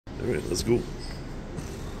Alright, let's go.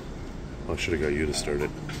 Oh, I should have got you to start it.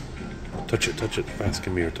 Touch it, touch it. Fast,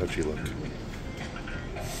 give me your touchy look.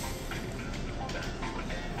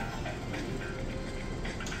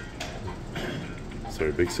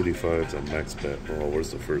 Sorry, Big City 5's on max bet. Oh,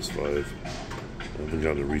 where's the first 5? I haven't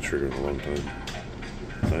gotten a retrigger in a long time.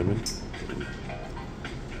 Diamond.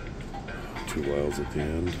 2 wilds at the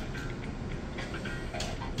end.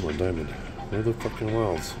 Come on, diamond. Where are the fucking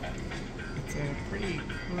wilds? It's a pretty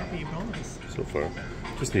crappy bonus. So far.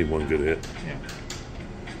 Just need one good hit. Yeah.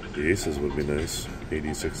 The aces would be nice.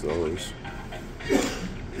 $86.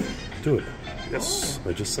 Do it. Yes. Oh.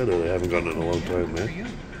 I just said it. I haven't gotten it in a long time, man.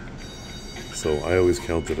 So I always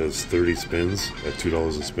count it as 30 spins at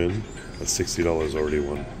 $2 a spin. That's $60 already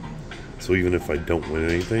won. So even if I don't win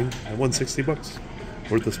anything, I won 60 bucks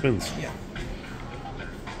worth of spins. Yeah.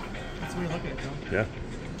 That's what we look at it, though. Yeah.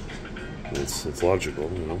 It's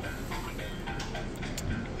logical, you know.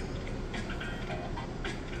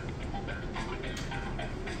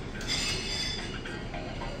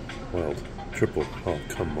 Wild. Triple. Oh,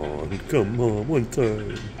 come on. Come on. One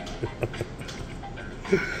time.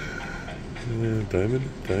 Diamond?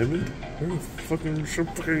 Diamond? Where the fucking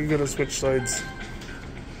are you gonna switch sides?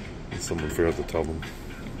 Someone forgot to tell them.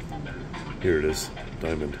 Here it is.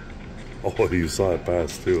 Diamond. Oh, you saw it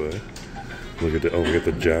pass too, eh? Look at the, oh, we got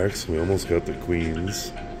the jacks. We almost got the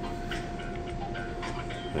queens.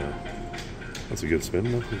 Yeah. That's a good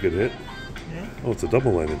spin, that's a good hit. Yeah. Oh, it's a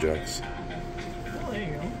double line of jacks. Oh, there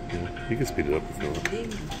you go. Yeah, you can speed it up if you want.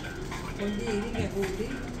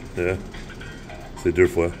 Yeah. C'est deux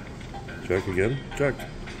fois. Jack again. Jack.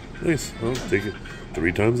 Nice. Oh, take it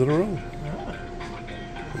 3 times in a row. Ah.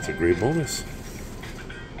 That's a great bonus.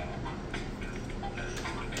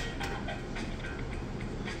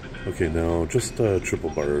 Okay, now just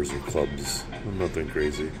triple bars or clubs. Nothing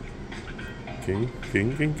crazy. King,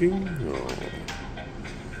 king, king, king. Oh,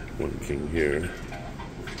 1 king here.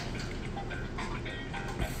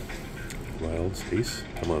 Wilds, ace.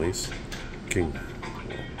 Come on, ace. King.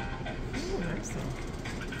 Oh, nice though.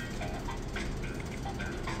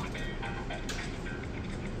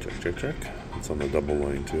 Check, check, check. It's on the double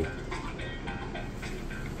line too.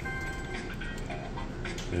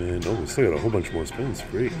 And oh, we still got a whole bunch more spins.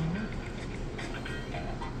 Great.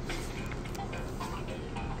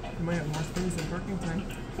 You might have more spins than working time.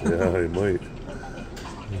 Yeah, I might.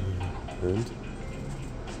 And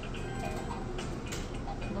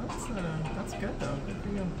That's good though. Good for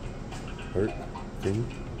you. heart, king.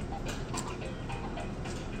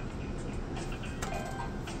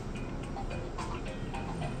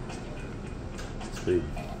 Spade.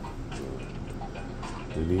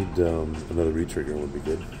 We need another retrigger would be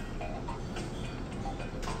good.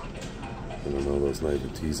 I don't know, those not even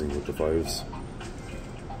teasing with the 5's.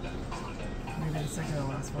 Maybe the second to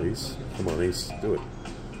last one. Ace? Come on, ace. Do it.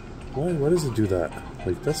 Why does it do that?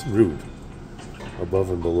 Like, that's rude. Above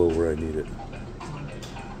and below where I need it.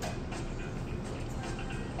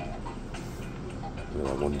 Got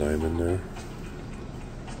that 1 diamond there.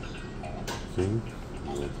 King?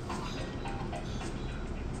 Yeah.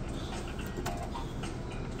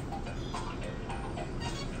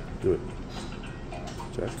 Do it.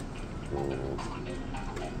 Check. Oh.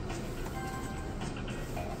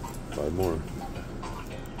 5 more.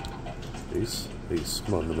 Ace. Ace.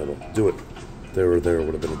 Come on, in the middle. Do it. There or there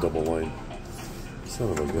would have been a double line. Son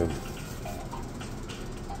of a gun.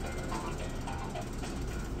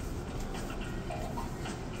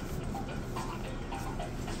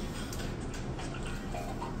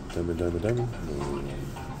 Diamond, diamond, diamond.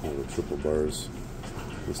 No, the triple bars.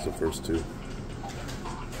 Just the first 2.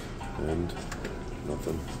 And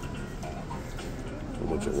nothing. A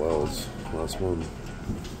bunch of wilds. Last one.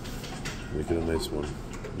 Make it a nice one.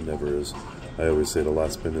 Never is. I always say the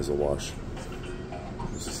last spin is a wash.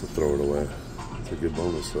 Just to throw it away. It's a good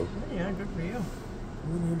bonus though. Yeah, good for you.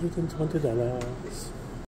 $120.